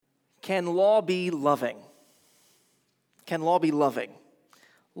Can law be loving? Can law be loving?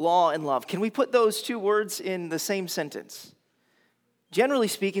 Law and love. Can we put those two words in the same sentence? Generally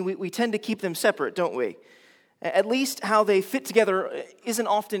speaking, we tend to keep them separate, don't we? At least how they fit together isn't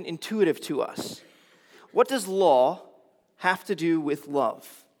often intuitive to us. What does law have to do with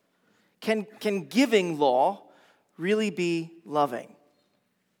love? Can giving law really be loving?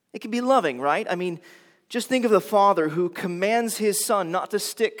 It can be loving, right? I mean, just think of the father who commands his son not to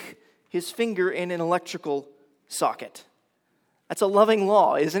stick his finger in an electrical socket. That's a loving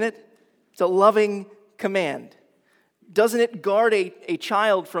law, isn't it? It's a loving command. Doesn't it guard a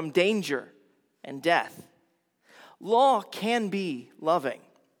child from danger and death? Law can be loving.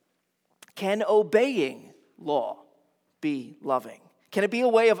 Can obeying law be loving? Can it be a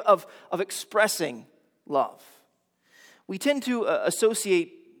way of expressing love? We tend to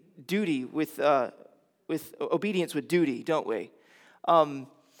associate duty with obedience with duty, don't we?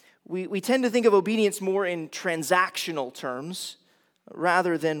 We tend to think of obedience more in transactional terms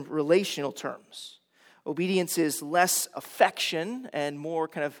rather than relational terms. Obedience is less affection and more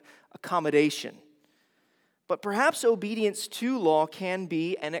kind of accommodation. But perhaps obedience to law can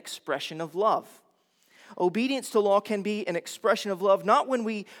be an expression of love. Obedience to law can be an expression of love, not when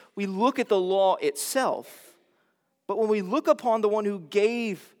we look at the law itself, but when we look upon the one who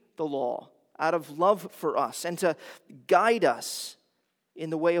gave the law out of love for us and to guide us in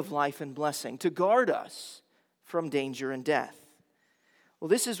the way of life and blessing, to guard us from danger and death. Well,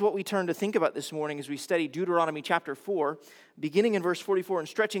 this is what we turn to think about this morning as we study Deuteronomy chapter 4, beginning in verse 44 and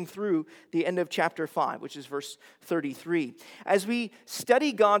stretching through the end of chapter 5, which is verse 33. As we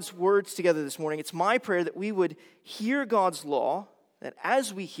study God's words together this morning, it's my prayer that we would hear God's law, that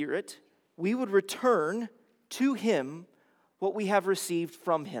as we hear it, we would return to Him what we have received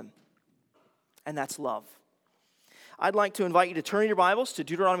from Him, and that's love. I'd like to invite you to turn your Bibles to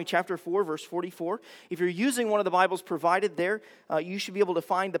Deuteronomy chapter 4, verse 44. If you're using one of the Bibles provided there, you should be able to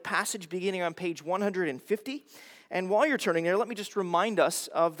find the passage beginning on page 150. And while you're turning there, let me just remind us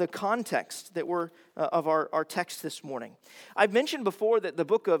of the context that of our text this morning. I've mentioned before that the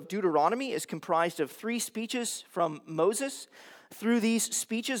book of Deuteronomy is comprised of 3 speeches from Moses. Through these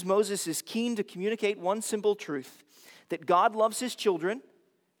speeches, Moses is keen to communicate one simple truth, that God loves His children,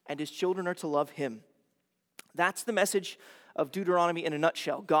 and His children are to love Him. That's the message of Deuteronomy in a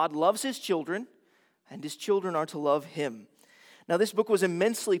nutshell. God loves His children, and His children are to love Him. Now, this book was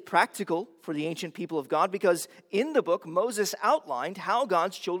immensely practical for the ancient people of God because in the book, Moses outlined how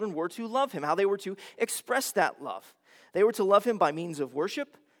God's children were to love Him, how they were to express that love. They were to love Him by means of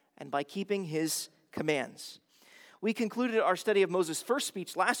worship and by keeping His commands. We concluded our study of Moses' first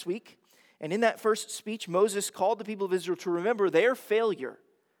speech last week, and in that first speech, Moses called the people of Israel to remember their failure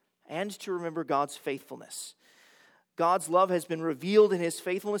and to remember God's faithfulness. God's love has been revealed in His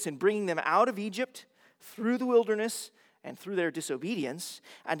faithfulness in bringing them out of Egypt through the wilderness and through their disobedience,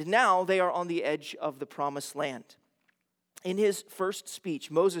 and now they are on the edge of the promised land. In his first speech,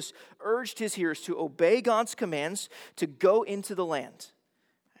 Moses urged his hearers to obey God's commands to go into the land.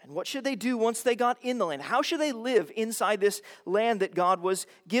 And what should they do once they got in the land? How should they live inside this land that God was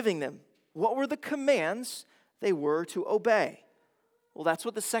giving them? What were the commands they were to obey? Well, that's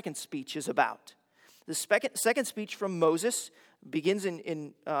what the second speech is about. The second speech from Moses begins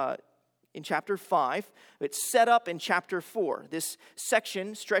in chapter 5. It's set up in chapter 4. This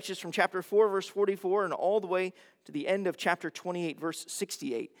section stretches from chapter 4, verse 44, and all the way to the end of chapter 28, verse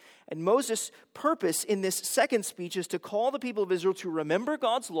 68. And Moses' purpose in this second speech is to call the people of Israel to remember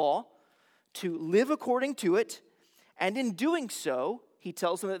God's law, to live according to it, and in doing so, he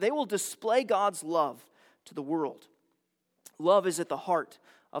tells them that they will display God's love to the world. Love is at the heart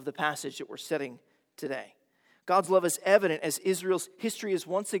of the passage that we're studying today. God's love is evident as Israel's history is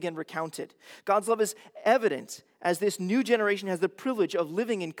once again recounted. God's love is evident as this new generation has the privilege of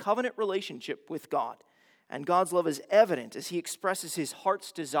living in covenant relationship with God. And God's love is evident as He expresses His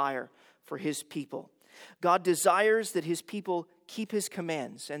heart's desire for His people. God desires that His people keep His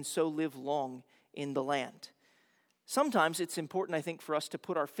commands and so live long in the land. Sometimes it's important, I think, for us to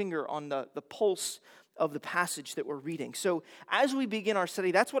put our finger on the pulse of the passage that we're reading. So as we begin our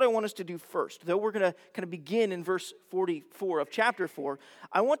study, that's what I want us to do first. Though we're going to kind of begin in verse 44 of chapter 4,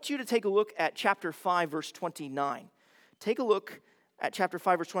 I want you to take a look at chapter 5, verse 29. Take a look at chapter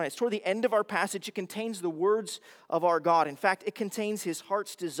 5, verse 29. It's toward the end of our passage. It contains the words of our God. In fact, it contains His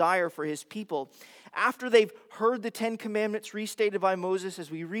heart's desire for His people. After they've heard the 10 commandments restated by Moses, as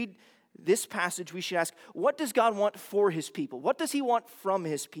we read this passage, we should ask, what does God want for His people? What does He want from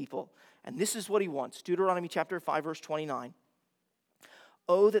His people? And this is what He wants. Deuteronomy chapter 5, verse 29.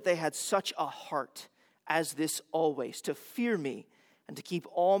 Oh, that they had such a heart as this always, to fear me and to keep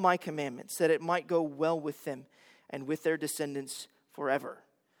all my commandments, that it might go well with them and with their descendants forever.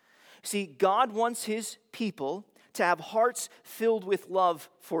 See, God wants his people to have hearts filled with love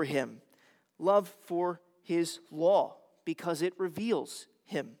for him, love for his law, because it reveals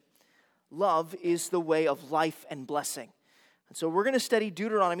him. Love is the way of life and blessing. And so we're going to study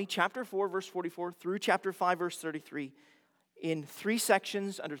Deuteronomy chapter 4, verse 44 through chapter 5, verse 33 in 3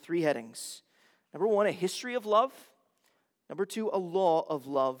 sections under 3 headings. Number 1, a history of love. Number 2, a law of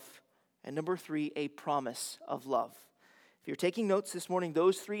love. And number 3, a promise of love. If you're taking notes this morning,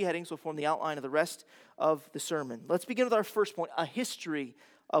 those 3 headings will form the outline of the rest of the sermon. Let's begin with our first point, a history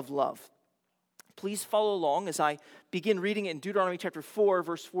of love. Please follow along as I begin reading in Deuteronomy chapter 4,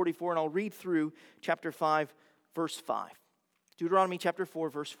 verse 44, and I'll read through chapter 5, verse 5. Deuteronomy chapter 4,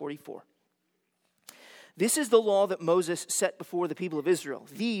 verse 44. This is the law that Moses set before the people of Israel.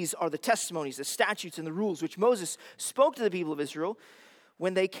 These are the testimonies, the statutes, and the rules which Moses spoke to the people of Israel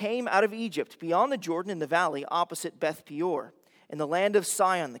when they came out of Egypt, beyond the Jordan in the valley opposite Beth Peor, in the land of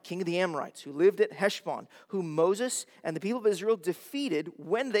Sihon, the king of the Amorites, who lived at Heshbon, whom Moses and the people of Israel defeated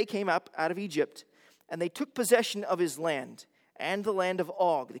when they came up out of Egypt. And they took possession of his land, and the land of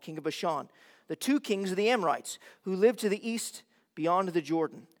Og, the king of Bashan, the 2 kings of the Amorites, who lived to the east beyond the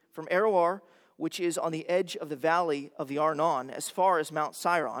Jordan, from Aroer, which is on the edge of the valley of the Arnon, as far as Mount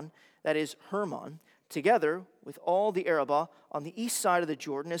Siron, that is Hermon, together with all the Arabah on the east side of the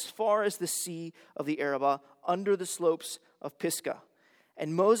Jordan, as far as the sea of the Arabah, under the slopes of Pisgah.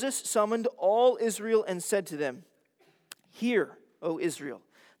 And Moses summoned all Israel and said to them, Hear, O Israel,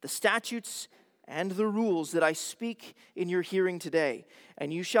 the statutes and the rules that I speak in your hearing today,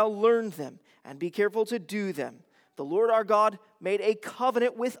 and you shall learn them and be careful to do them. The Lord our God made a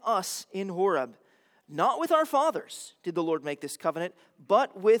covenant with us in Horeb. Not with our fathers did the Lord make this covenant,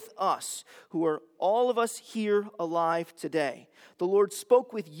 but with us, who are all of us here alive today. The Lord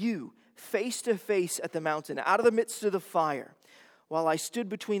spoke with you face to face at the mountain, out of the midst of the fire, while I stood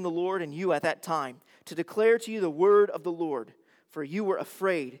between the Lord and you at that time, to declare to you the word of the Lord. For you were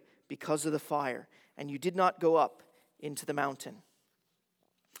afraid because of the fire, and you did not go up into the mountain.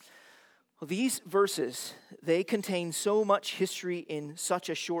 Well, these verses, they contain so much history in such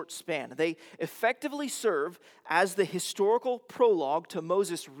a short span. They effectively serve as the historical prologue to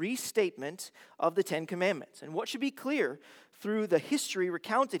Moses' restatement of the 10 Commandments. And what should be clear through the history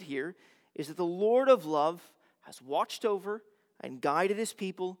recounted here is that the Lord of love has watched over and guided his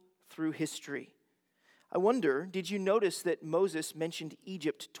people through history. I wonder, did you notice that Moses mentioned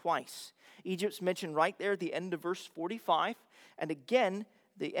Egypt twice? Egypt's mentioned right there at the end of verse 45, and again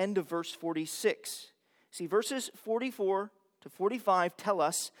the end of verse 46. See, verses 44 to 45 tell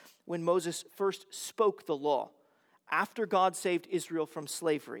us when Moses first spoke the law, after God saved Israel from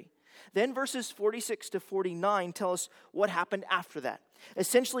slavery. Then verses 46 to 49 tell us what happened after that.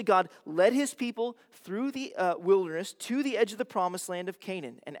 Essentially, God led his people through the wilderness to the edge of the promised land of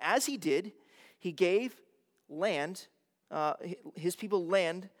Canaan. And as he did, he gave land, his people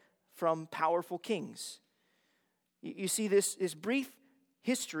land from powerful kings. You see, this brief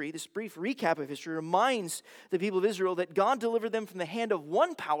history, this brief recap of history reminds the people of Israel that God delivered them from the hand of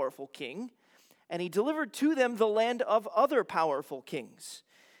one powerful king, and he delivered to them the land of other powerful kings.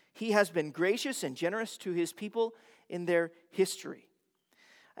 He has been gracious and generous to his people in their history.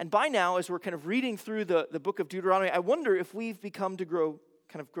 And by now, as we're kind of reading through the book of Deuteronomy, I wonder if we've become to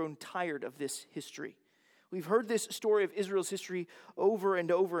grown tired of this history. We've heard this story of Israel's history over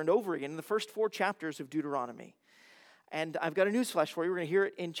and over and over again in the first 4 chapters of Deuteronomy. And I've got a newsflash for you. We're going to hear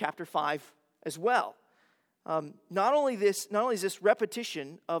it in chapter 5 as well. Not only is this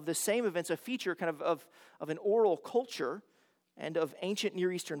repetition of the same events a feature of an oral culture and of ancient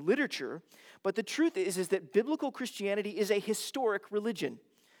Near Eastern literature, but the truth is that biblical Christianity is a historic religion.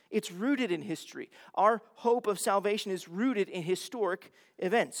 It's rooted in history. Our hope of salvation is rooted in historic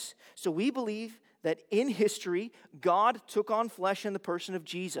events. So we believe that in history, God took on flesh in the person of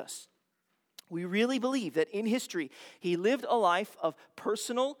Jesus. We really believe that in history, he lived a life of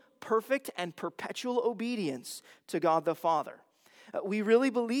personal, perfect, and perpetual obedience to God the Father. We really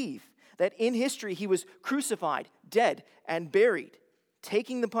believe that in history, he was crucified, dead, and buried,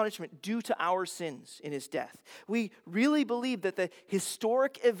 taking the punishment due to our sins in his death. We really believe that the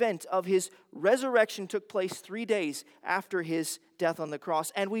historic event of his resurrection took place 3 days after his death on the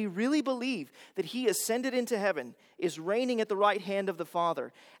cross. And we really believe that he ascended into heaven, is reigning at the right hand of the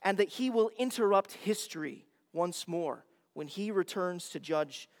Father, and that he will interrupt history once more when he returns to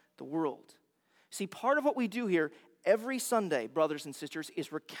judge the world. See, part of what we do here every Sunday, brothers and sisters,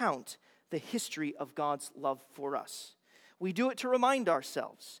 is recount the history of God's love for us. We do it to remind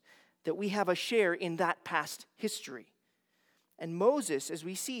ourselves that we have a share in that past history. And Moses, as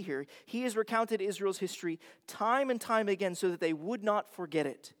we see here, he has recounted Israel's history time and time again so that they would not forget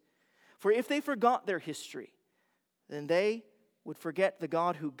it. For if they forgot their history, then they would forget the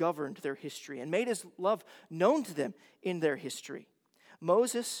God who governed their history and made his love known to them in their history.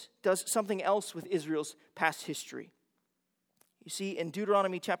 Moses does something else with Israel's past history. You see, in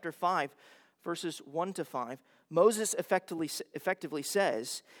Deuteronomy chapter 5, verses 1 to 5, Moses effectively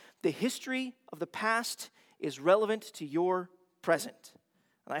says, the history of the past is relevant to your present.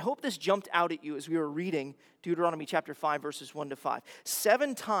 And I hope this jumped out at you as we were reading Deuteronomy chapter 5, verses 1 to 5.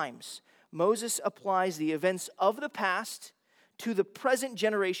 7 times, Moses applies the events of the past to the present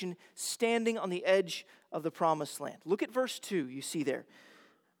generation standing on the edge of the promised land. Look at verse 2, you see there.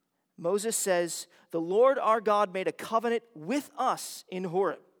 Moses says, the Lord our God made a covenant with us in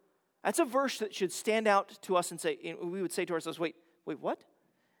Horeb. That's a verse that should stand out to us and say, we would say to ourselves, wait, what?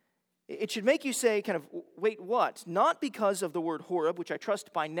 It should make you say kind of, wait, what? Not because of the word Horeb, which I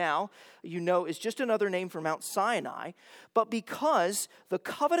trust by now you know is just another name for Mount Sinai, but because the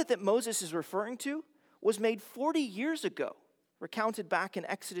covenant that Moses is referring to was made 40 years ago, recounted back in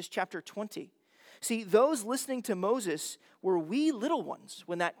Exodus chapter 20. See, those listening to Moses were wee little ones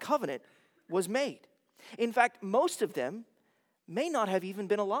when that covenant was made. In fact, most of them may not have even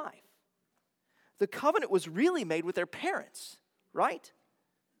been alive. The covenant was really made with their parents, right?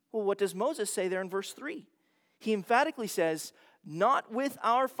 Well, what does Moses say there in verse 3? He emphatically says, not with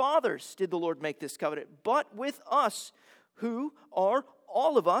our fathers did the Lord make this covenant, but with us, who are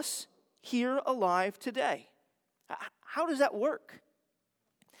all of us here alive today. How does that work?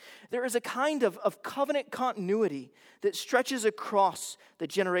 There is a kind of covenant continuity that stretches across the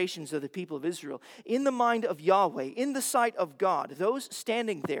generations of the people of Israel. In the mind of Yahweh, in the sight of God, those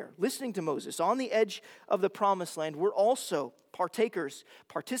standing there, listening to Moses on the edge of the promised land, were also partakers,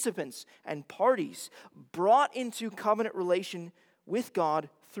 participants, and parties brought into covenant relation with God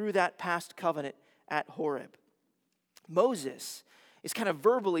through that past covenant at Horeb. Moses is kind of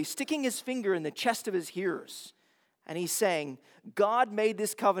verbally sticking his finger in the chest of his hearers, and he's saying, God made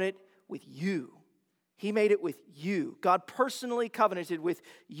this covenant with you. He made it with you. God personally covenanted with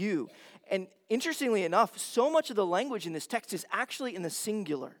you. And interestingly enough, so much of the language in this text is actually in the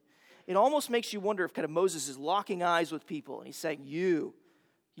singular. It almost makes you wonder if kind of Moses is locking eyes with people. And he's saying, you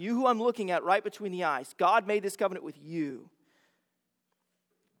who I'm looking at right between the eyes, God made this covenant with you.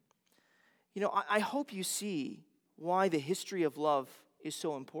 You know, I hope you see why the history of love is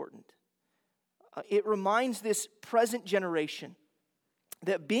so important. It reminds this present generation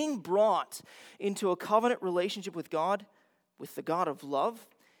that being brought into a covenant relationship with God, with the God of love,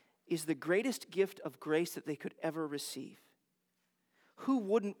 is the greatest gift of grace that they could ever receive. Who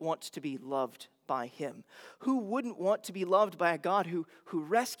wouldn't want to be loved by him? Who wouldn't want to be loved by a God who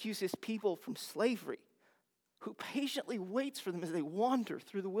rescues his people from slavery, who patiently waits for them as they wander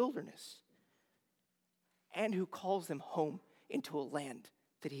through the wilderness, and who calls them home into a land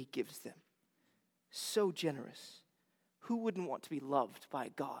that he gives them? So generous. Who wouldn't want to be loved by a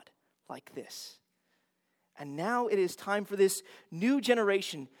God like this? And now it is time for this new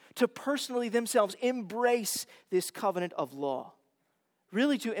generation to personally themselves embrace this covenant of law.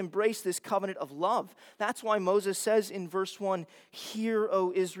 Really to embrace this covenant of love. That's why Moses says in verse 1, hear,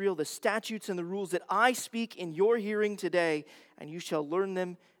 O Israel, the statutes and the rules that I speak in your hearing today, and you shall learn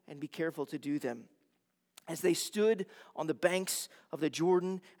them and be careful to do them. As they stood on the banks of the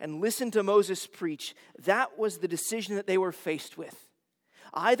Jordan and listened to Moses preach, that was the decision that they were faced with.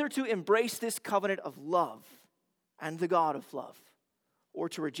 Either to embrace this covenant of love and the God of love, or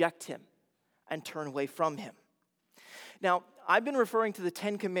to reject him and turn away from him. Now, I've been referring to the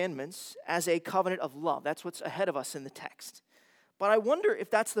 10 Commandments as a covenant of love. That's what's ahead of us in the text. But I wonder if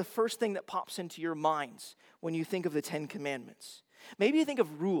that's the first thing that pops into your minds when you think of the 10 Commandments. Maybe you think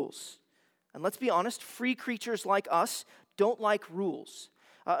of rules. And let's be honest, free creatures like us don't like rules.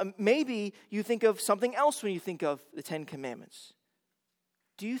 Maybe you think of something else when you think of the 10 Commandments.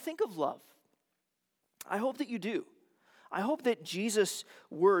 Do you think of love? I hope that you do. I hope that Jesus'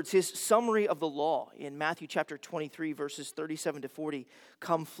 words, his summary of the law in Matthew chapter 23, verses 37 to 40,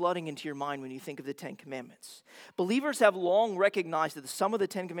 come flooding into your mind when you think of the 10 Commandments. Believers have long recognized that the sum of the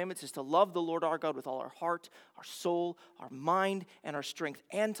 10 Commandments is to love the Lord our God with all our heart, our soul, our mind, and our strength,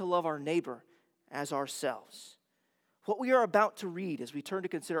 and to love our neighbor as ourselves. What we are about to read as we turn to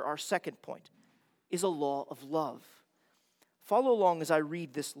consider our second point is a law of love. Follow along as I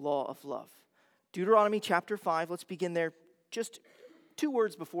read this law of love. Deuteronomy chapter 5, let's begin there just 2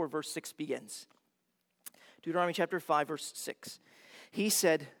 words before verse 6 begins. Deuteronomy chapter 5, verse 6. He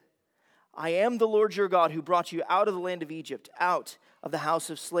said, I am the Lord your God who brought you out of the land of Egypt, out of the house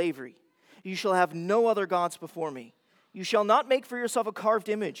of slavery. You shall have no other gods before me. You shall not make for yourself a carved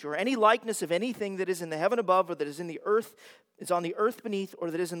image or any likeness of anything that is in the heaven above, or that is in the earth, is on the earth beneath, or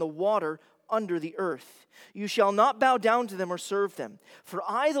that is in the water under the earth. You shall not bow down to them or serve them. For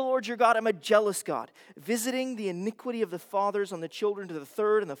I, the Lord your God, am a jealous God, visiting the iniquity of the fathers on the children to the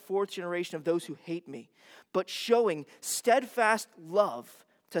third and the fourth generation of those who hate me, but showing steadfast love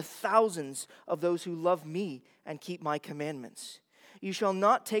to thousands of those who love me and keep my commandments. You shall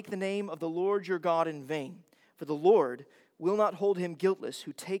not take the name of the Lord your God in vain, for the Lord will not hold him guiltless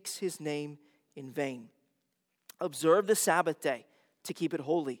who takes his name in vain. Observe the Sabbath day to keep it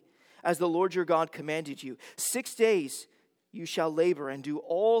holy, as the Lord your God commanded you. 6 days you shall labor and do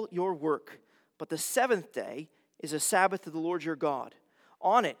all your work, but the seventh day is a Sabbath to the Lord your God.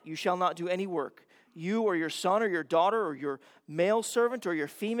 On it you shall not do any work, you or your son or your daughter or your male servant or your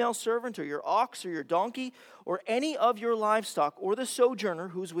female servant or your ox or your donkey or any of your livestock or the sojourner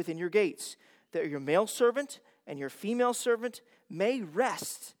who's within your gates, that your male servant and your female servant may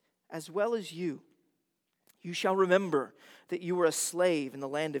rest as well as you. You shall remember that you were a slave in the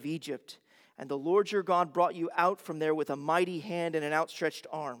land of Egypt, and the Lord your God brought you out from there with a mighty hand and an outstretched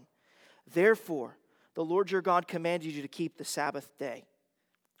arm. Therefore, the Lord your God commanded you to keep the Sabbath day.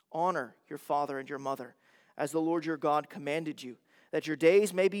 Honor your father and your mother, as the Lord your God commanded you, that your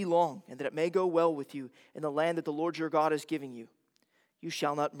days may be long, and that it may go well with you in the land that the Lord your God is giving you. You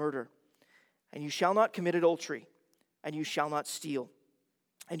shall not murder, and you shall not commit adultery, and you shall not steal,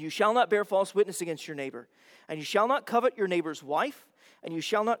 and you shall not bear false witness against your neighbor, and you shall not covet your neighbor's wife, and you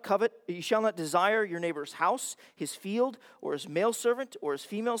shall not desire your neighbor's house, his field, or his male servant, or his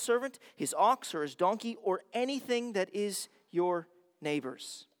female servant, his ox, or his donkey, or anything that is your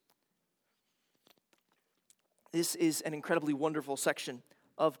neighbor's. This is an incredibly wonderful section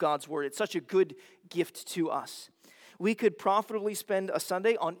of God's Word. It's such a good gift to us. We could profitably spend a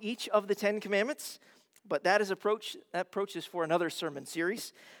Sunday on each of the 10 Commandments, but that approach is for another sermon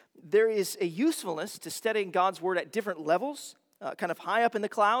series. There is a usefulness to studying God's Word at different levels, kind of high up in the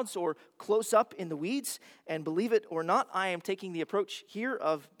clouds or close up in the weeds. And believe it or not, I am taking the approach here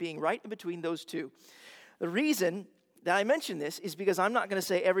of being right in between those two. The reason that I mention this is because I'm not going to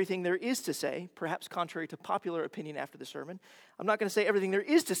say everything there is to say, perhaps contrary to popular opinion after the sermon. I'm not going to say everything there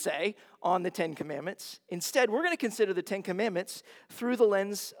is to say on the 10 Commandments. Instead, we're going to consider the 10 Commandments through the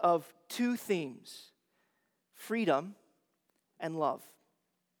lens of two themes: freedom and love.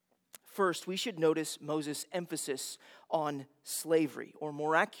 First, we should notice Moses' emphasis on slavery, or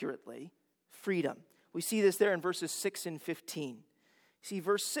more accurately, freedom. We see this there in verses 6 and 15. See,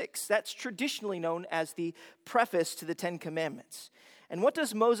 verse 6, that's traditionally known as the preface to the 10 Commandments. And what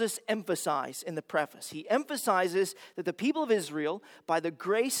does Moses emphasize in the preface? He emphasizes that the people of Israel, by the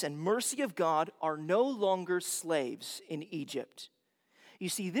grace and mercy of God, are no longer slaves in Egypt. You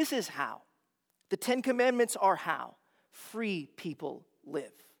see, this is how. The 10 Commandments are how free people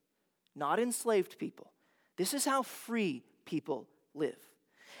live, not enslaved people. This is how free people live.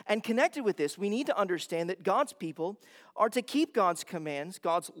 And connected with this, we need to understand that God's people are to keep God's commands,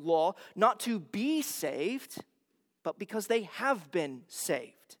 God's law, not to be saved, but because they have been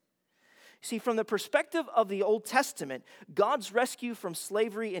saved. See, from the perspective of the Old Testament, God's rescue from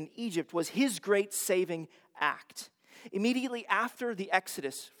slavery in Egypt was his great saving act. Immediately after the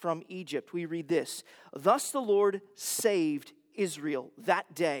Exodus from Egypt, we read this: "Thus the Lord saved Israel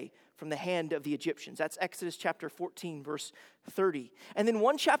that day from the hand of the Egyptians." That's Exodus chapter 14, verse 30. And then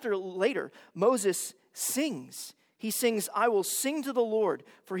one chapter later, Moses sings. He sings, "I will sing to the Lord,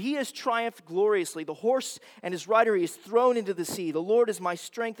 for he has triumphed gloriously. The horse and his rider he has thrown into the sea. The Lord is my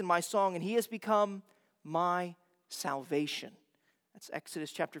strength and my song, and he has become my salvation." That's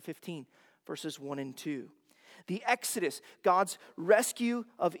Exodus chapter 15, verses 1 and 2. The Exodus, God's rescue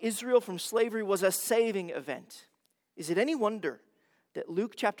of Israel from slavery, was a saving event. Is it any wonder that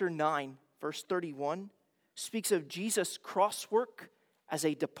Luke chapter 9, verse 31, speaks of Jesus' cross work as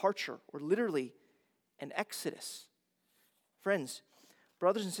a departure, or literally an exodus? Friends,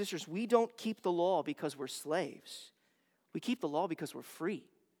 brothers and sisters, we don't keep the law because we're slaves. We keep the law because we're free.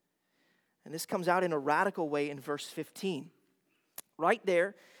 And this comes out in a radical way in verse 15. Right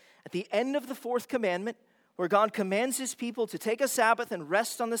there, at the end of the fourth commandment, where God commands his people to take a Sabbath and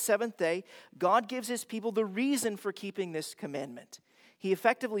rest on the seventh day, God gives his people the reason for keeping this commandment. He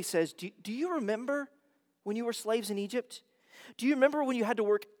effectively says, do you remember when you were slaves in Egypt? Do you remember when you had to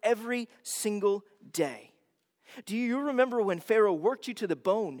work every single day? Do you remember when Pharaoh worked you to the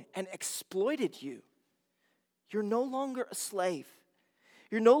bone and exploited you? You're no longer a slave.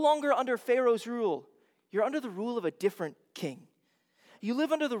 You're no longer under Pharaoh's rule. You're under the rule of a different king. You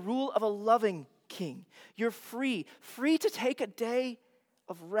live under the rule of a loving king. You're free to take a day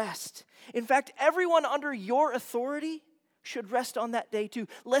of rest. In fact, everyone under your authority should rest on that day too,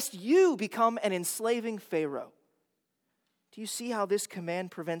 lest you become an enslaving Pharaoh. Do you see how this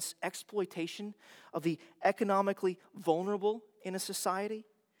command prevents exploitation of the economically vulnerable in a society?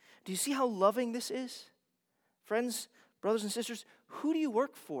 Do you see how loving this is? Friends, brothers and sisters, who do you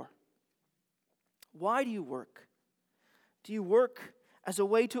work for? Why do you work? Do you work as a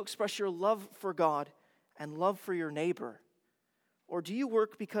way to express your love for God and love for your neighbor? Or do you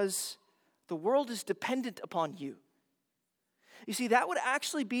work because the world is dependent upon you? You see, that would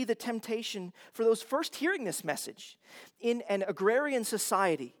actually be the temptation for those first hearing this message. In an agrarian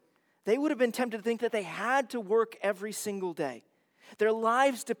society, they would have been tempted to think that they had to work every single day. Their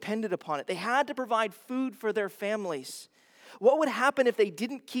lives depended upon it. They had to provide food for their families. What would happen if they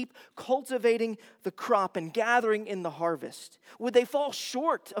didn't keep cultivating the crop and gathering in the harvest? Would they fall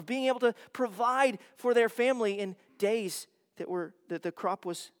short of being able to provide for their family in days that the crop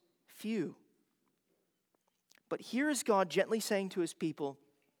was few? But here is God gently saying to his people,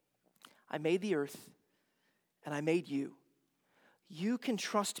 I made the earth and I made you. You can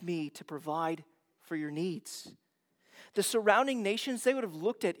trust me to provide for your needs. The surrounding nations, they would have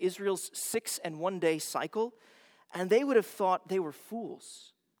looked at Israel's 6 and 1 day cycle, and they would have thought they were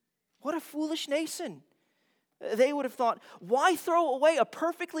fools. What a foolish nation. They would have thought, why throw away a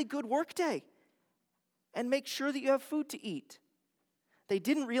perfectly good workday and make sure that you have food to eat? They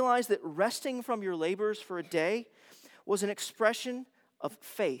didn't realize that resting from your labors for a day was an expression of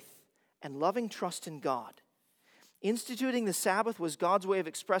faith and loving trust in God. Instituting the Sabbath was God's way of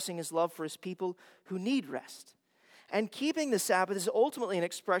expressing his love for his people who need rest. And keeping the Sabbath is ultimately an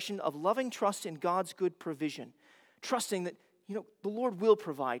expression of loving trust in God's good provision, trusting that, the Lord will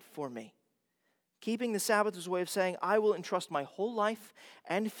provide for me. Keeping the Sabbath is a way of saying, I will entrust my whole life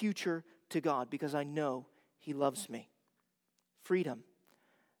and future to God because I know he loves me. Freedom.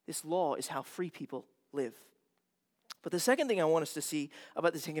 This law is how free people live. But the second thing I want us to see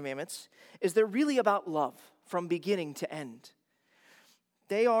about the Ten Commandments is they're really about love from beginning to end.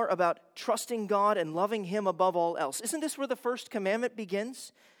 They are about trusting God and loving him above all else. Isn't this where the first commandment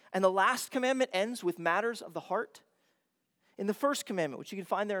begins? And the last commandment ends with matters of the heart? In the first commandment, which you can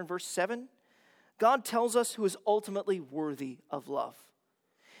find there in verse 7, God tells us who is ultimately worthy of love.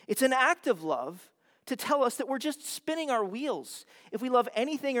 It's an act of love to tell us that we're just spinning our wheels if we love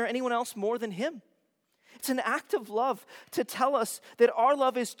anything or anyone else more than him. It's an act of love to tell us that our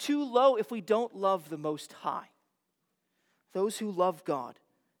love is too low if we don't love the Most High. Those who love God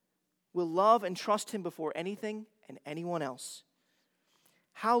will love and trust him before anything and anyone else.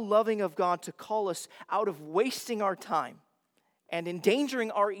 How loving of God to call us out of wasting our time and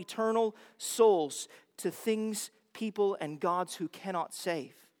endangering our eternal souls to things, people, and gods who cannot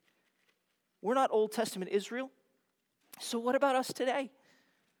save. We're not Old Testament Israel, so what about us today?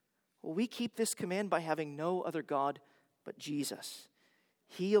 Well, we keep this command by having no other God but Jesus.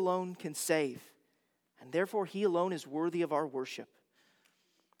 He alone can save, and therefore he alone is worthy of our worship.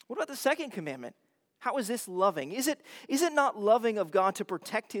 What about the second commandment? How is this loving? Is it not loving of God to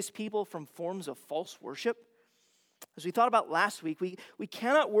protect his people from forms of false worship? As we thought about last week, we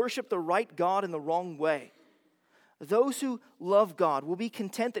cannot worship the right God in the wrong way. Those who love God will be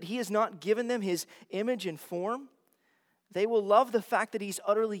content that he has not given them his image and form. They will love the fact that he's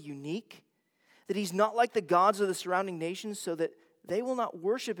utterly unique, that he's not like the gods of the surrounding nations, so that they will not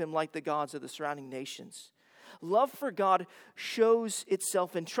worship him like the gods of the surrounding nations. Love for God shows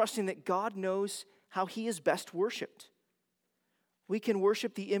itself in trusting that God knows how he is best worshipped. We can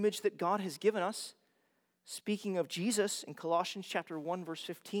worship the image that God has given us. Speaking of Jesus, in Colossians chapter 1, verse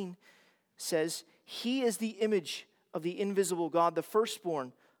 15, says, he is the image of the invisible God, the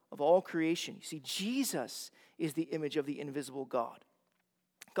firstborn of all creation. You see, Jesus is the image of the invisible God.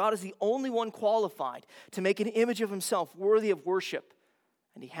 God is the only one qualified to make an image of himself worthy of worship,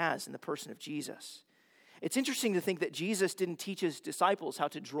 and he has in the person of Jesus. It's interesting to think that Jesus didn't teach his disciples how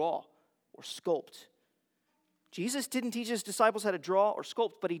to draw or sculpt. Jesus didn't teach his disciples how to draw or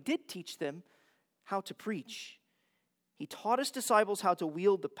sculpt, but he did teach them how to preach. He taught his disciples how to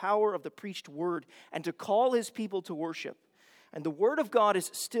wield the power of the preached word and to call his people to worship. And the word of God is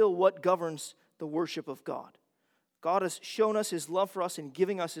still what governs the worship of God. God has shown us his love for us in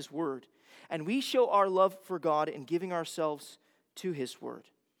giving us his word. And we show our love for God in giving ourselves to his word.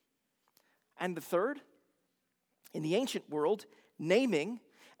 And the third, in the ancient world, naming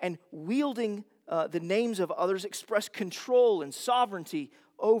and wielding the names of others expressed control and sovereignty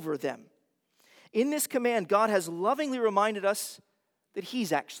over them. In this command, God has lovingly reminded us that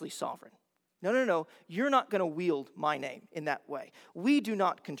he's actually sovereign. No, you're not going to wield my name in that way. We do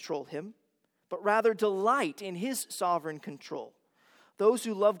not control him, but rather delight in his sovereign control. Those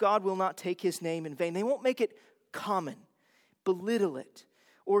who love God will not take his name in vain. They won't make it common. belittle it,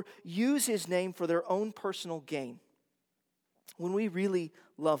 or use his name for their own personal gain. When we really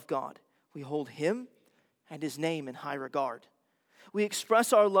love God, we hold him and his name in high regard. We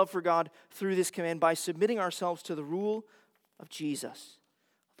express our love for God through this command by submitting ourselves to the rule of Jesus,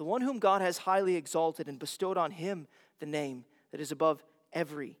 the one whom God has highly exalted and bestowed on him the name that is above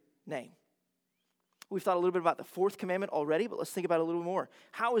every name. We've thought a little bit about the fourth commandment already, but let's think about it a little more.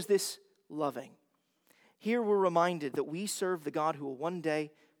 How is this loving? Here we're reminded that we serve the God who will one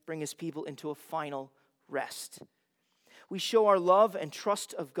day bring his people into a final rest. We show our love and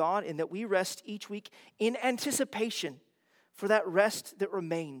trust of God in that we rest each week in anticipation for that rest that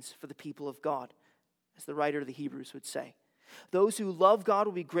remains for the people of God, as the writer of the Hebrews would say. Those who love God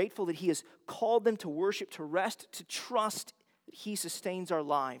will be grateful that he has called them to worship, to rest, to trust that he sustains our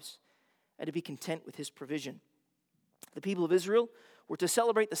lives, and to be content with his provision. The people of Israel were to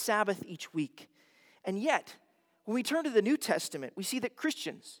celebrate the Sabbath each week. And yet, when we turn to the New Testament, we see that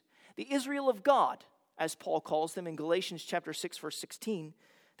Christians, the Israel of God, as Paul calls them in Galatians chapter 6, verse 16,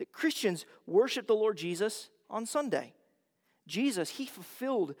 that Christians worship the Lord Jesus on Sunday. Jesus, he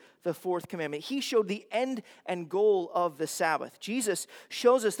fulfilled the fourth commandment. He showed the end and goal of the Sabbath. Jesus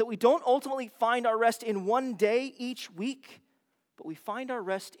shows us that we don't ultimately find our rest in one day each week, but we find our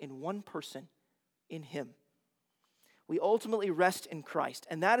rest in one person, in him. We ultimately rest in Christ,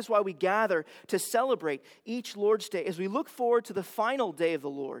 and that is why we gather to celebrate each Lord's Day as we look forward to the final day of the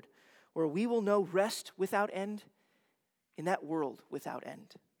Lord, where we will know rest without end in that world without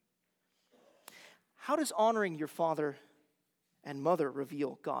end. How does honoring your father and mother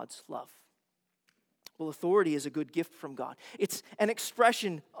reveal God's love? Well, authority is a good gift from God. It's an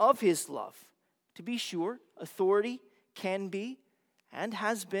expression of his love. To be sure, authority can be and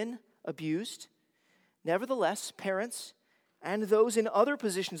has been abused. Nevertheless, parents and those in other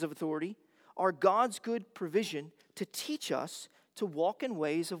positions of authority are God's good provision to teach us to walk in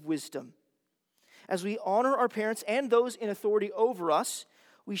ways of wisdom. As we honor our parents and those in authority over us,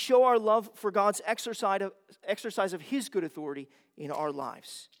 we show our love for God's exercise of his good authority in our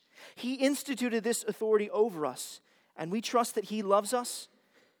lives. He instituted this authority over us, and we trust that he loves us,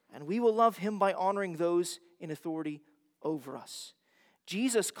 and we will love him by honoring those in authority over us.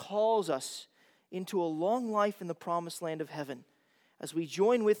 Jesus calls us into a long life in the promised land of heaven as we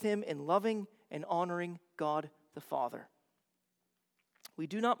join with him in loving and honoring God the Father. We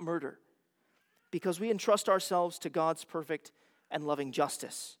do not murder because we entrust ourselves to God's perfect and loving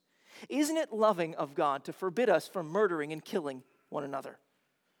justice. Isn't it loving of God to forbid us from murdering and killing one another?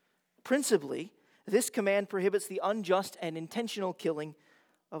 Principally, this command prohibits the unjust and intentional killing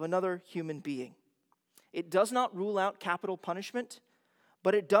of another human being. It does not rule out capital punishment,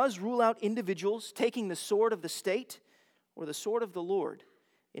 but it does rule out individuals taking the sword of the state or the sword of the Lord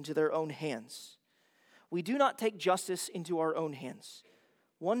into their own hands. We do not take justice into our own hands.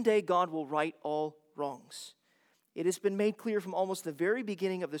 One day God will right all wrongs. It has been made clear from almost the very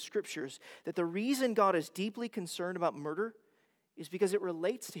beginning of the Scriptures that the reason God is deeply concerned about murder is because it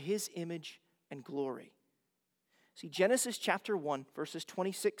relates to his image and glory. See, Genesis chapter 1, verses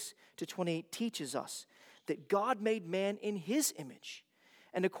 26 to 28 teaches us that God made man in his image.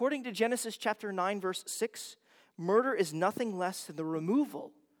 And according to Genesis chapter 9, verse 6, murder is nothing less than the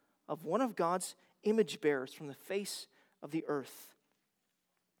removal of one of God's image bearers from the face of the earth.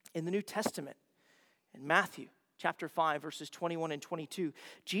 In the New Testament, in Matthew chapter 5, verses 21 and 22,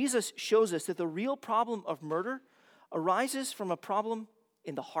 Jesus shows us that the real problem of murder arises from a problem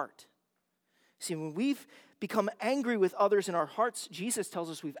in the heart. See, when we've become angry with others in our hearts, Jesus tells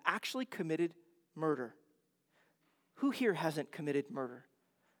us we've actually committed murder. Who here hasn't committed murder?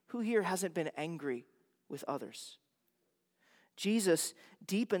 Who here hasn't been angry with others? Jesus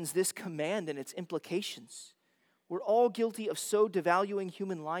deepens this command and its implications. We're all guilty of so devaluing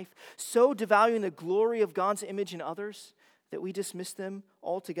human life, so devaluing the glory of God's image in others, that we dismiss them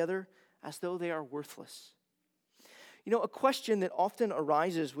altogether as though they are worthless. You know, a question that often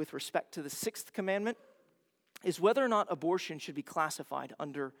arises with respect to the sixth commandment is whether or not abortion should be classified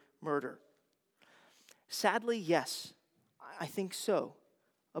under murder. Sadly, yes, I think so.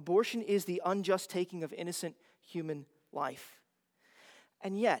 Abortion is the unjust taking of innocent human life.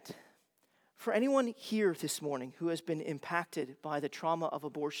 And yet, for anyone here this morning who has been impacted by the trauma of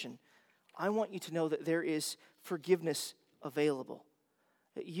abortion, I want you to know that there is forgiveness available.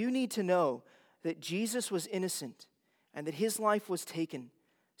 That you need to know that Jesus was innocent and that his life was taken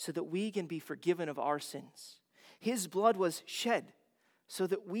so that we can be forgiven of our sins. His blood was shed so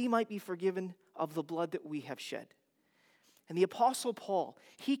that we might be forgiven of the blood that we have shed. And the Apostle Paul,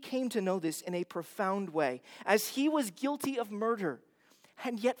 he came to know this in a profound way, as he was guilty of murder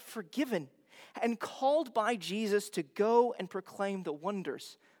and yet forgiven. and called by Jesus to go and proclaim the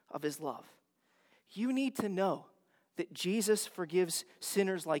wonders of his love. You need to know that Jesus forgives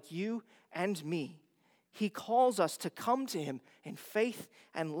sinners like you and me. He calls us to come to him in faith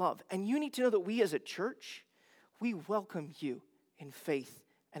and love. And you need to know that we as a church, we welcome you in faith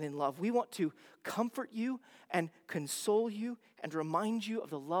and in love. We want to comfort you and console you and remind you of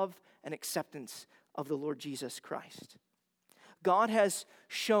the love and acceptance of the Lord Jesus Christ. God has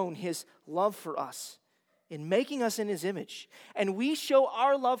shown his love for us in making us in his image. And we show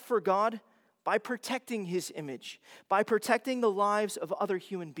our love for God by protecting his image, by protecting the lives of other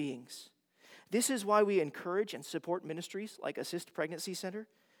human beings. This is why we encourage and support ministries like Assist Pregnancy Center.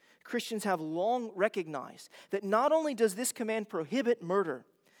 Christians have long recognized that not only does this command prohibit murder,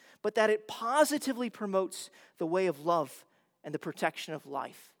 but that it positively promotes the way of love and the protection of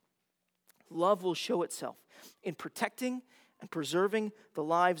life. Love will show itself in protecting and preserving the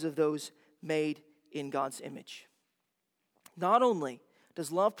lives of those made in God's image. Not only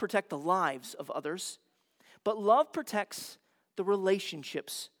does love protect the lives of others, but love protects the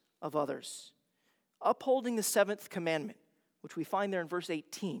relationships of others. Upholding the seventh commandment, which we find there in verse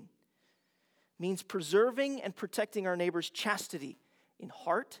 18, means preserving and protecting our neighbor's chastity in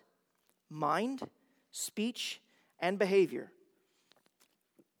heart, mind, speech, and behavior.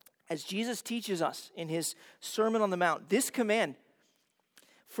 As Jesus teaches us in his Sermon on the Mount, this command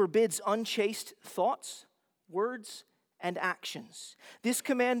forbids unchaste thoughts, words, and actions. This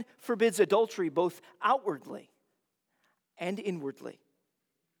command forbids adultery both outwardly and inwardly.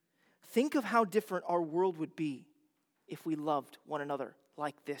 Think of how different our world would be if we loved one another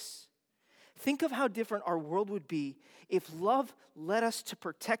like this. Think of how different our world would be if love led us to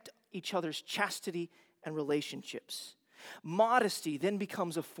protect each other's chastity and relationships. Modesty then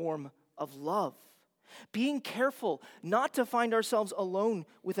becomes a form of love. Being careful not to find ourselves alone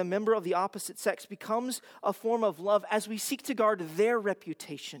with a member of the opposite sex becomes a form of love as we seek to guard their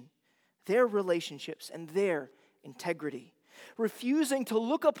reputation, their relationships, and their integrity. Refusing to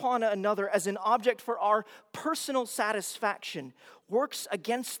look upon another as an object for our personal satisfaction works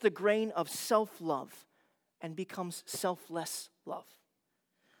against the grain of self-love and becomes selfless love.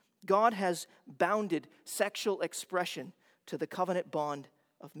 God has bounded sexual expression to the covenant bond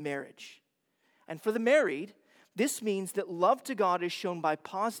of marriage. And for the married, this means that love to God is shown by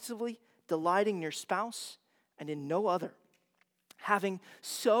positively delighting in your spouse and in no other, having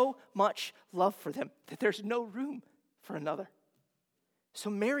so much love for them that there's no room for another. So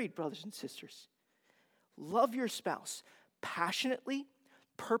married brothers and sisters, love your spouse passionately,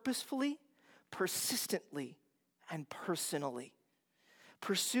 purposefully, persistently, and personally.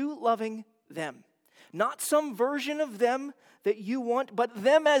 Pursue loving them. Not some version of them that you want, but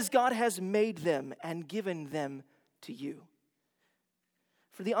them as God has made them and given them to you.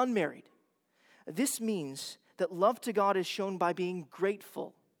 For the unmarried, this means that love to God is shown by being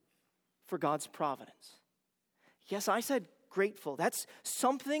grateful for God's providence. Yes, I said grateful. That's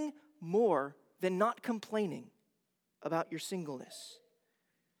something more than not complaining about your singleness.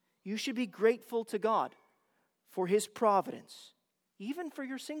 You should be grateful to God for his providence, even for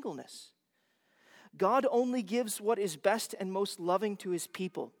your singleness. God only gives what is best and most loving to his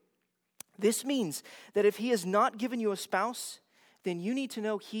people. This means that if he has not given you a spouse, then you need to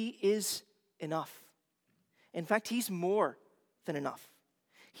know he is enough. In fact, he's more than enough.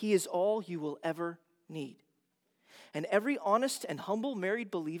 He is all you will ever need. And every honest and humble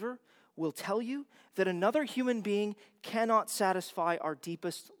married believer will tell you that another human being cannot satisfy our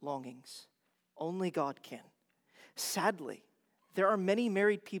deepest longings. Only God can. Sadly, there are many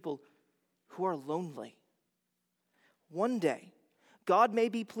married people who are lonely. One day, God may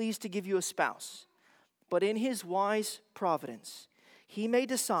be pleased to give you a spouse, but in his wise providence, he may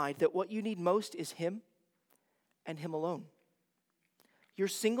decide that what you need most is him and him alone. Your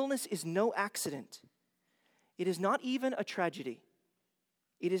singleness is no accident. It is not even a tragedy.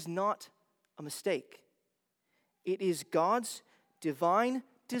 It is not a mistake. It is God's divine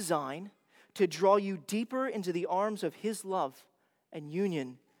design to draw you deeper into the arms of his love and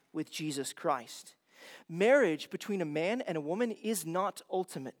union with Jesus Christ. Marriage between a man and a woman is not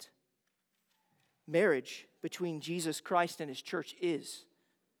ultimate. Marriage between Jesus Christ and his church is.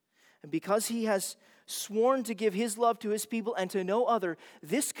 And because he has sworn to give his love to his people and to no other,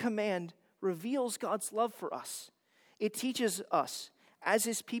 this command reveals God's love for us. It teaches us as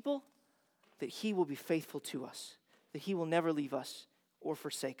his people that he will be faithful to us, that he will never leave us or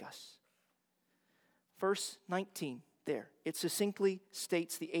forsake us. Verse 19 there, it succinctly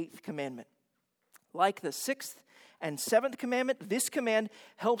states the eighth commandment. Like the sixth and seventh commandment, this command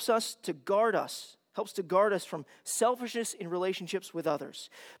helps us to guard us helps to guard us from selfishness in relationships with others,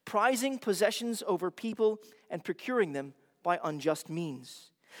 prizing possessions over people and procuring them by unjust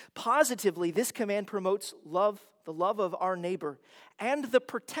means. Positively, this command promotes love, the love of our neighbor, and the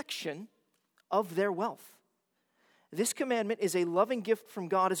protection of their wealth. This commandment is a loving gift from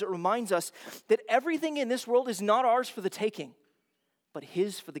God as it reminds us that everything in this world is not ours for the taking, but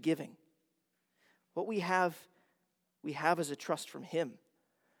His for the giving. What we have as a trust from Him.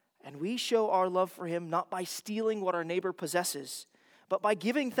 And we show our love for Him not by stealing what our neighbor possesses, but by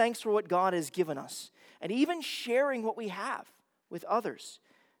giving thanks for what God has given us, and even sharing what we have with others.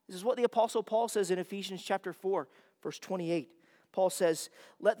 This is what the Apostle Paul says in Ephesians chapter 4, verse 28. Paul says,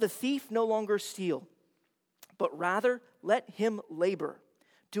 "Let the thief no longer steal, but rather let him labor,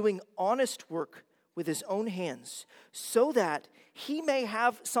 doing honest work with his own hands, so that he may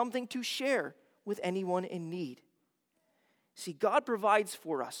have something to share with anyone in need." See, God provides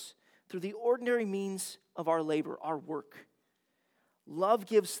for us through the ordinary means of our labor, our work. Love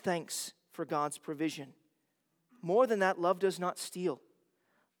gives thanks for God's provision. More than that, love does not steal,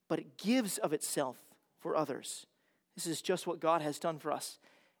 but it gives of itself for others. This is just what God has done for us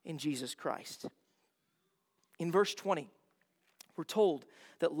in Jesus Christ. In verse 20, we're told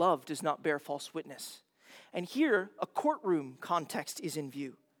that love does not bear false witness. And here, a courtroom context is in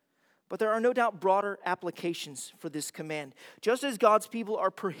view. But there are no doubt broader applications for this command. Just as God's people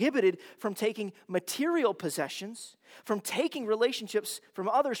are prohibited from taking material possessions, from taking relationships from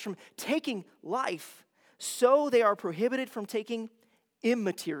others, from taking life, so they are prohibited from taking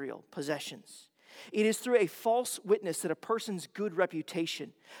immaterial possessions. It is through a false witness that a person's good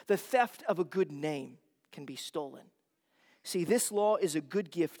reputation, the theft of a good name, can be stolen. See, this law is a good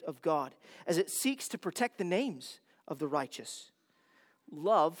gift of God as it seeks to protect the names of the righteous.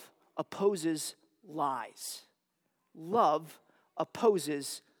 Love opposes lies. Love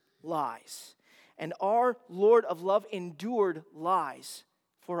opposes lies. And our Lord of love endured lies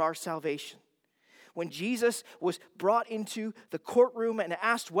for our salvation. When Jesus was brought into the courtroom and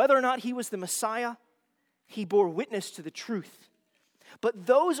asked whether or not he was the Messiah, he bore witness to the truth. But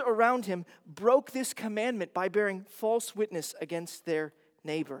those around him broke this commandment by bearing false witness against their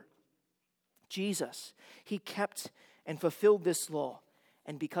neighbor. Jesus, he kept and fulfilled this law,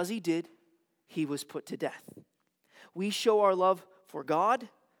 and because he did, he was put to death. We show our love for God,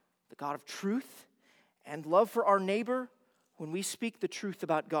 the God of truth, and love for our neighbor when we speak the truth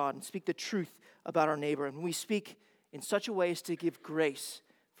about God and speak the truth about our neighbor, and when we speak in such a way as to give grace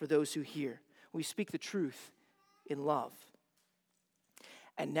for those who hear. We speak the truth in love.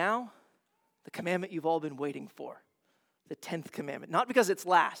 And now, the commandment you've all been waiting for, the 10th commandment. Not because it's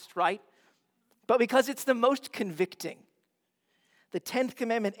last, right? But because it's the most convicting. The 10th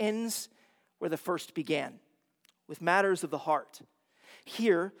commandment ends where the first began, with matters of the heart.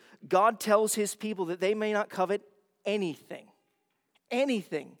 Here, God tells his people that they may not covet anything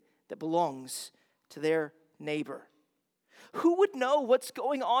that belongs to their neighbor. Who would know what's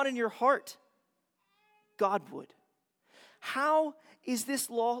going on in your heart? God would. How is this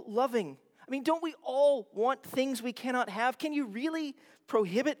law loving? I mean, don't we all want things we cannot have? Can you really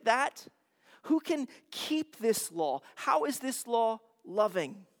prohibit that? Who can keep this law? How is this law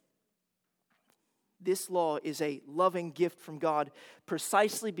loving? This law is a loving gift from God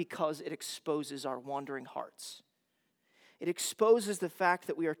precisely because it exposes our wandering hearts. It exposes the fact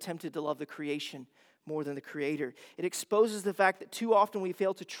that we are tempted to love the creation more than the Creator. It exposes the fact that too often we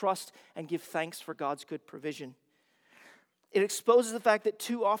fail to trust and give thanks for God's good provision. It exposes the fact that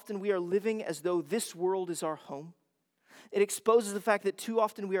too often we are living as though this world is our home. It exposes the fact that too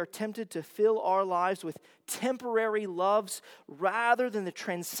often we are tempted to fill our lives with temporary loves rather than the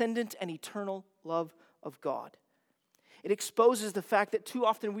transcendent and eternal love of God. It exposes the fact that too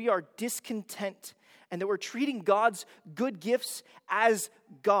often we are discontent and that we're treating God's good gifts as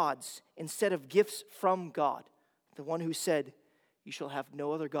gods instead of gifts from God, the one who said, "You shall have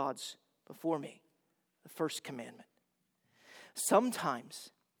no other gods before me," the first commandment.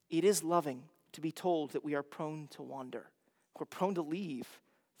 Sometimes it is loving to be told that we are prone to wander. We're prone to leave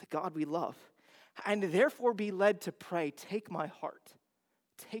the God we love, and therefore be led to pray, "Take my heart,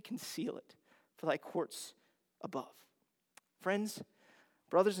 take and seal it for thy courts above." Friends,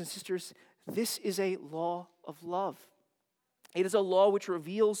 brothers and sisters, this is a law of love. It is a law which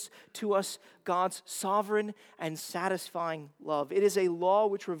reveals to us God's sovereign and satisfying love. It is a law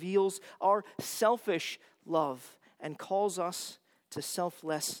which reveals our selfish love and calls us to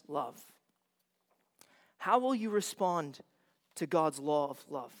selfless love. How will you respond to God's law of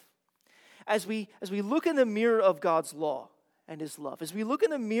love? As we look in the mirror of God's law and his love, as we look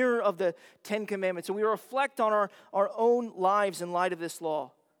in the mirror of the 10 commandments and we reflect on our own lives in light of this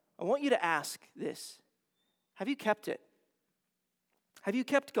law, I want you to ask this. Have you kept it? Have you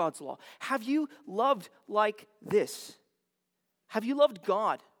kept God's law? Have you loved like this? Have you loved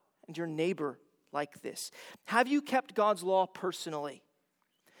God and your neighbor like this? Have you kept God's law personally?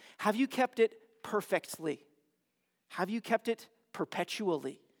 Have you kept it perfectly? Have you kept it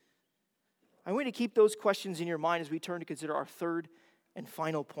perpetually? I want you to keep those questions in your mind as we turn to consider our third and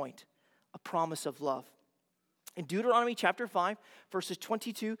final point, a promise of love. In Deuteronomy chapter 5, verses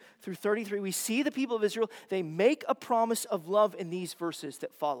 22 through 33, we see the people of Israel, they make a promise of love in these verses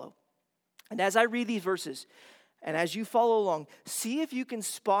that follow. And as I read these verses, and as you follow along, see if you can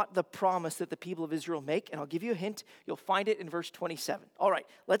spot the promise that the people of Israel make, and I'll give you a hint. You'll find it in verse 27. All right,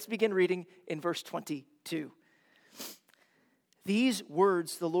 let's begin reading in verse 22. These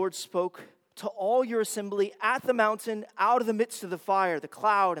words the Lord spoke to all your assembly at the mountain, out of the midst of the fire, the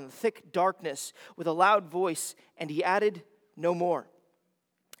cloud, and the thick darkness, with a loud voice, and he added no more.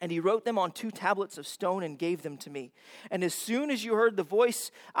 And he wrote them on 2 tablets of stone and gave them to me. And as soon as you heard the voice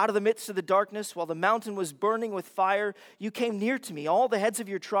out of the midst of the darkness, while the mountain was burning with fire, you came near to me, all the heads of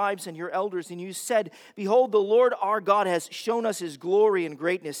your tribes and your elders, and you said, Behold, the Lord our God has shown us his glory and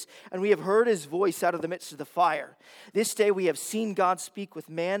greatness, and we have heard his voice out of the midst of the fire. This day we have seen God speak with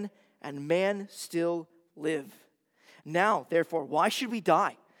man, and man still live. Now, therefore, why should we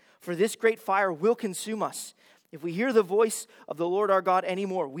die? For this great fire will consume us. If we hear the voice of the Lord our God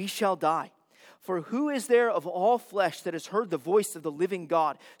anymore, we shall die. For who is there of all flesh that has heard the voice of the living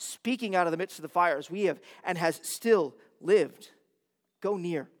God speaking out of the midst of the fire as we have, and has still lived? Go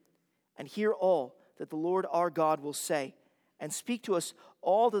near and hear all that the Lord our God will say, and speak to us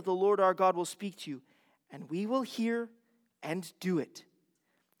all that the Lord our God will speak to you, and we will hear and do it.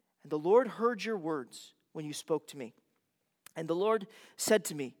 And the Lord heard your words when you spoke to me. And the Lord said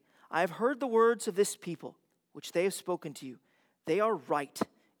to me, I have heard the words of this people, which they have spoken to you. They are right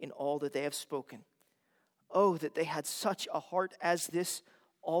in all that they have spoken. Oh, that they had such a heart as this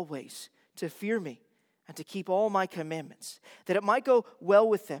always, to fear me and to keep all my commandments, that it might go well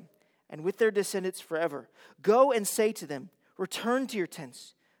with them and with their descendants forever. Go and say to them, return to your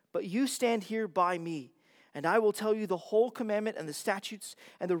tents, but you stand here by me, and I will tell you the whole commandment and the statutes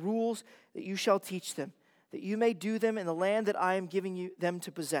and the rules that you shall teach them, that you may do them in the land that I am giving you them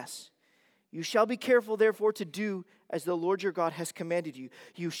to possess. You shall be careful, therefore, to do as the Lord your God has commanded you.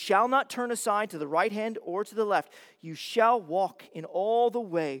 You shall not turn aside to the right hand or to the left. You shall walk in all the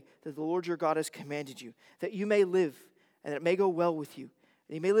way that the Lord your God has commanded you, that you may live and that it may go well with you,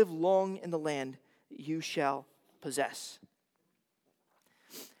 and you may live long in the land that you shall possess.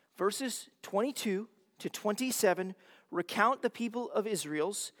 Verses 22 to 27 recount the people of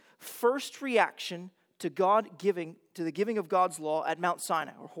Israel's first reaction to the giving of God's law at Mount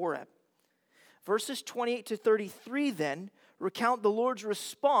Sinai or Horeb. Verses 28 to 33 then recount the Lord's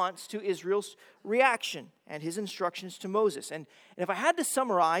response to Israel's reaction and his instructions to Moses. And if I had to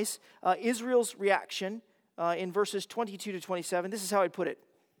summarize Israel's reaction in verses 22 to 27, this is how I'd put it.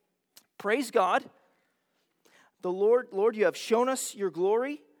 Praise God. The Lord, you have shown us your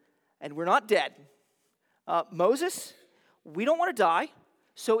glory, and we're not dead. Moses, we don't want to die,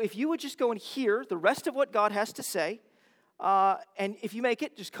 so if you would just go and hear the rest of what God has to say, and if you make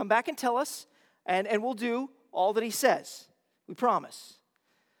it, just come back and tell us, and we'll do all that he says. We promise.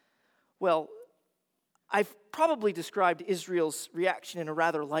 Well, I've probably described Israel's reaction in a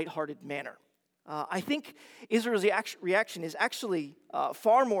rather lighthearted manner. I think Israel's reaction is actually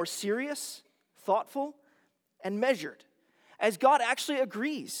far more serious, thoughtful, and measured, as God actually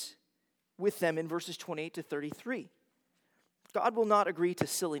agrees with them in verses 28 to 33. God will not agree to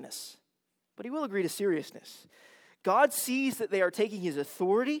silliness, but he will agree to seriousness. God sees that they are taking his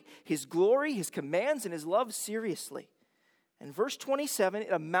authority, his glory, his commands, and his love seriously. In verse 27,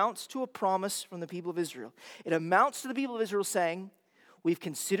 it amounts to a promise from the people of Israel. It amounts to the people of Israel saying, we've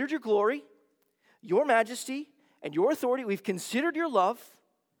considered your glory, your majesty, and your authority. We've considered your love,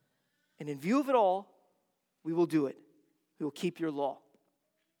 and in view of it all, we will do it. We will keep your law.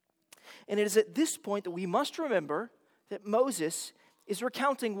 And it is at this point that we must remember that Moses is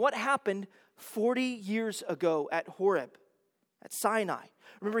recounting what happened 40 years ago at Horeb, at Sinai.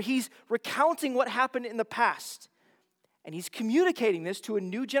 Remember, he's recounting what happened in the past, and he's communicating this to a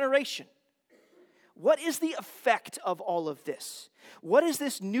new generation. What is the effect of all of this? What is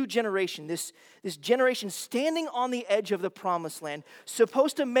this new generation, this generation standing on the edge of the promised land,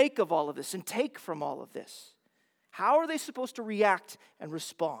 supposed to make of all of this and take from all of this? How are they supposed to react and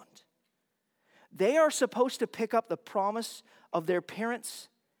respond? They are supposed to pick up the promise of their parents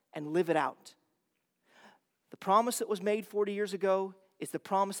and live it out. The promise that was made 40 years ago is the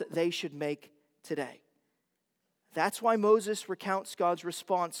promise that they should make today. That's why Moses recounts God's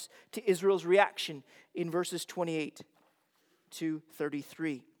response to Israel's reaction in verses 28 to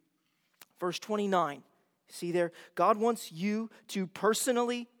 33. Verse 29, see there, God wants you to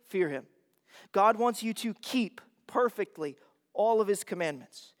personally fear him. God wants you to keep perfectly all of his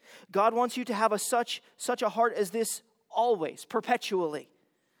commandments. God wants you to have such a heart as this always, perpetually.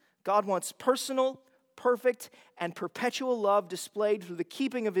 God wants personal, perfect, and perpetual love displayed through the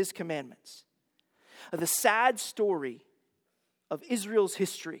keeping of his commandments. The sad story of Israel's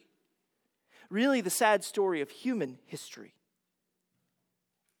history, really the sad story of human history,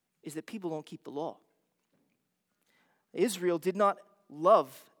 is that people don't keep the law. Israel did not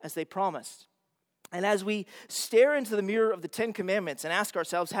love as they promised. And as we stare into the mirror of the Ten Commandments and ask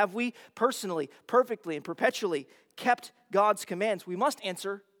ourselves, have we personally, perfectly, and perpetually kept God's commands? We must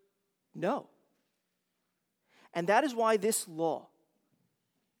answer no. And that is why this law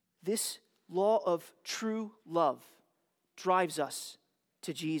of true love, drives us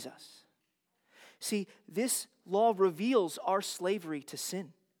to Jesus. See, this law reveals our slavery to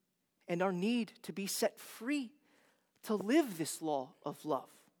sin and our need to be set free to live this law of love.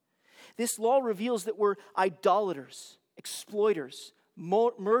 This law reveals that we're idolaters, exploiters,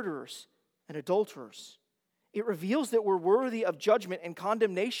 murderers, and adulterers. It reveals that we're worthy of judgment and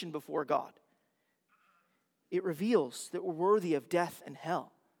condemnation before God. It reveals that we're worthy of death and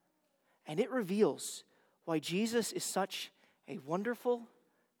hell. And it reveals why Jesus is such a wonderful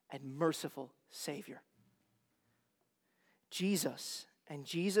and merciful Savior. Jesus, and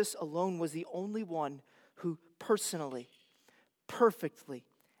Jesus alone, was the only one who personally, perfectly,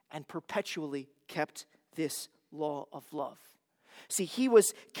 and perpetually kept this law of love. See, he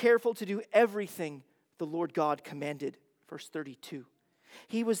was careful to do everything the Lord God commanded. Verse 32.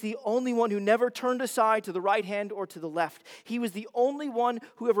 He was the only one who never turned aside to the right hand or to the left. He was the only one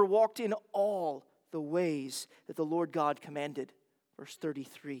who ever walked in all the ways that the Lord God commanded. Verse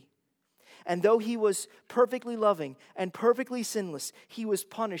 33. And though he was perfectly loving and perfectly sinless, he was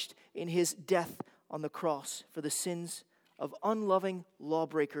punished in his death on the cross for the sins of unloving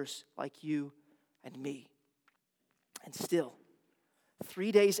lawbreakers like you and me. And still,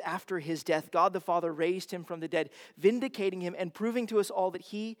 3 days after his death, God the Father raised him from the dead, vindicating him and proving to us all that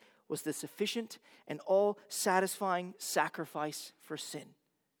he was the sufficient and all-satisfying sacrifice for sin.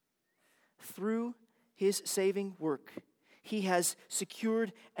 Through his saving work, he has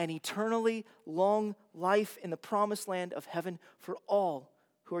secured an eternally long life in the promised land of heaven for all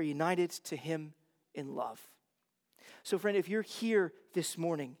who are united to him in love. So friend, if you're here this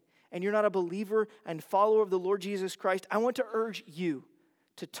morning and you're not a believer and follower of the Lord Jesus Christ, I want to urge you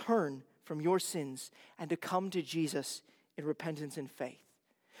to turn from your sins and to come to Jesus in repentance and faith.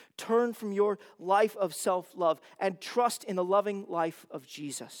 Turn from your life of self-love and trust in the loving life of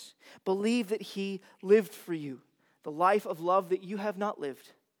Jesus. Believe that he lived for you, the life of love that you have not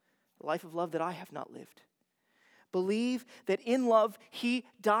lived, the life of love that I have not lived. Believe that in love he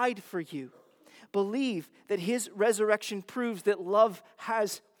died for you. Believe that his resurrection proves that love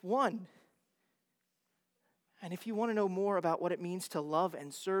has won. And if you want to know more about what it means to love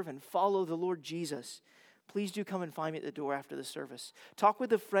and serve and follow the Lord Jesus, please do come and find me at the door after the service. Talk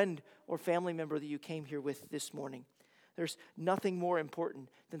with a friend or family member that you came here with this morning. There's nothing more important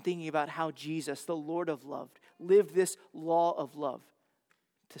than thinking about how Jesus, the Lord of love, lived this law of love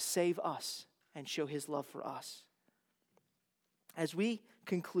to save us and show his love for us. As we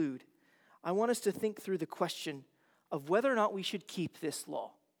conclude, I want us to think through the question of whether or not we should keep this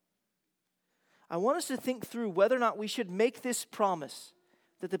law. I want us to think through whether or not we should make this promise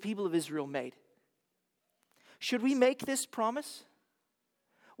that the people of Israel made. Should we make this promise?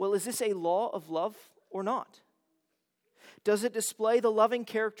 Well, is this a law of love or not? Does it display the loving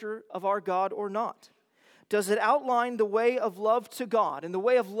character of our God or not? Does it outline the way of love to God and the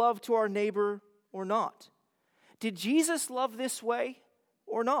way of love to our neighbor or not? Did Jesus love this way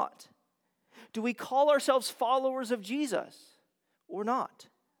or not? Do we call ourselves followers of Jesus or not?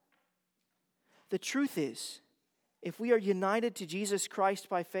 The truth is, if we are united to Jesus Christ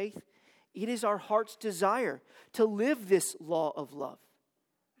by faith, it is our heart's desire to live this law of love.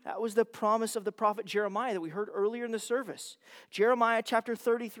 That was the promise of the prophet Jeremiah that we heard earlier in the service. Jeremiah chapter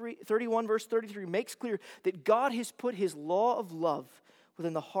 31, verse 33 makes clear that God has put his law of love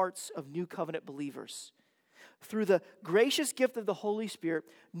within the hearts of new covenant believers. Through the gracious gift of the Holy Spirit,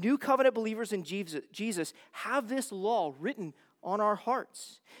 new covenant believers in Jesus have this law written on our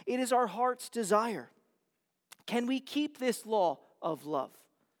hearts. It is our heart's desire. Can we keep this law of love?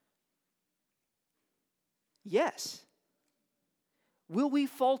 Yes. Will we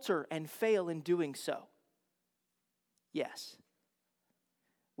falter and fail in doing so? Yes.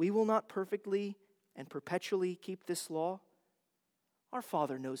 We will not perfectly and perpetually keep this law? Our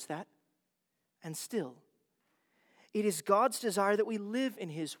Father knows that. And still, it is God's desire that we live in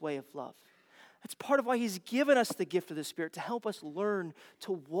his way of love. That's part of why he's given us the gift of the Spirit, to help us learn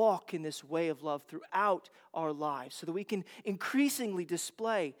to walk in this way of love throughout our lives, so that we can increasingly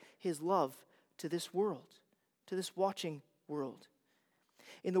display his love to this world, to this watching world.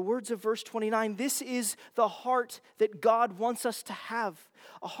 In the words of verse 29, this is the heart that God wants us to have,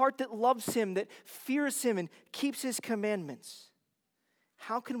 a heart that loves him, that fears him, and keeps his commandments.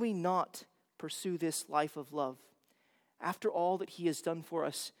 How can we not pursue this life of love after all that he has done for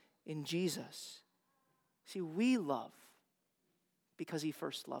us in Jesus? See, we love because he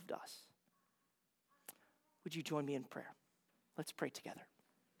first loved us. Would you join me in prayer? Let's pray together.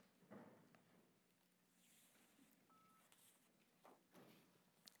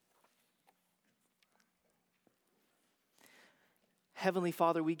 Heavenly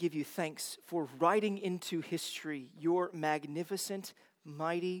Father, we give you thanks for writing into history your magnificent,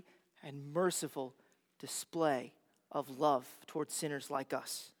 mighty, and merciful display of love towards sinners like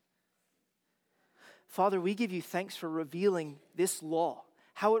us. Father, we give you thanks for revealing this law,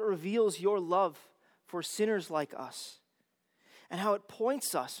 how it reveals your love for sinners like us, and how it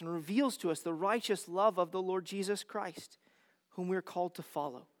points us and reveals to us the righteous love of the Lord Jesus Christ, whom we are called to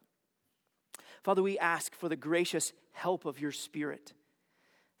follow. Father, we ask for the gracious help of your Spirit,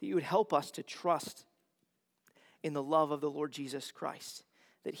 that you would help us to trust in the love of the Lord Jesus Christ,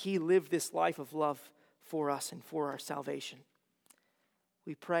 that he lived this life of love for us and for our salvation.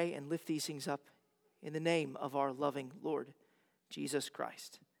 We pray and lift these things up in the name of our loving Lord, Jesus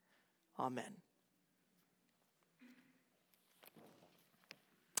Christ. Amen.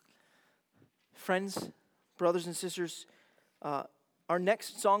 Friends, brothers and sisters, our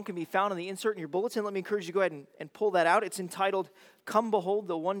next song can be found on the insert in your bulletin. Let me encourage you to go ahead and pull that out. It's entitled, Come Behold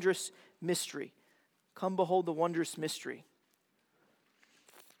the Wondrous Mystery. Come Behold the Wondrous Mystery.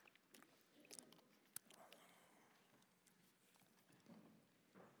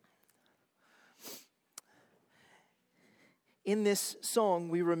 In this song,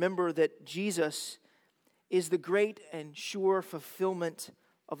 we remember that Jesus is the great and sure fulfillment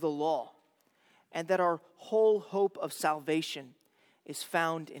of the law, and that our whole hope of salvation is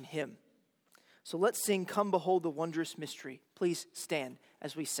found in him. So let's sing, Come Behold the Wondrous Mystery. Please stand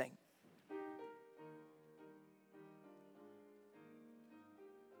as we sing.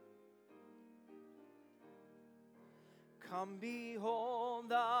 Come behold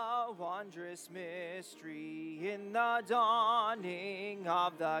the wondrous mystery in the dawning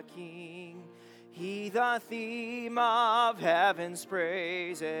of the King. He, the theme of heaven's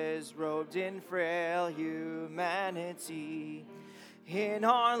praises, robed in frail humanity. In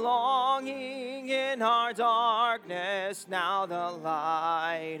our longing, in our darkness, now the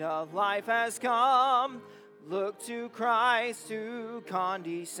light of life has come. Look to Christ who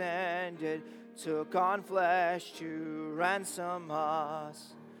condescended, took on flesh to ransom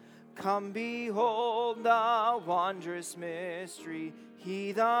us. Come behold the wondrous mystery,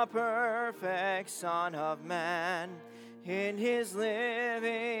 he the perfect Son of Man. In his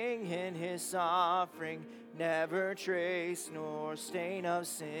living, in his suffering, never trace nor stain of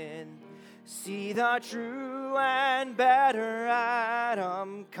sin. See the true and better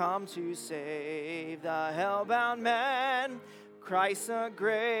Adam come to save the hell-bound man. Christ the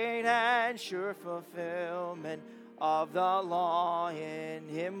great and sure fulfillment of the law, in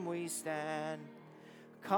him we stand.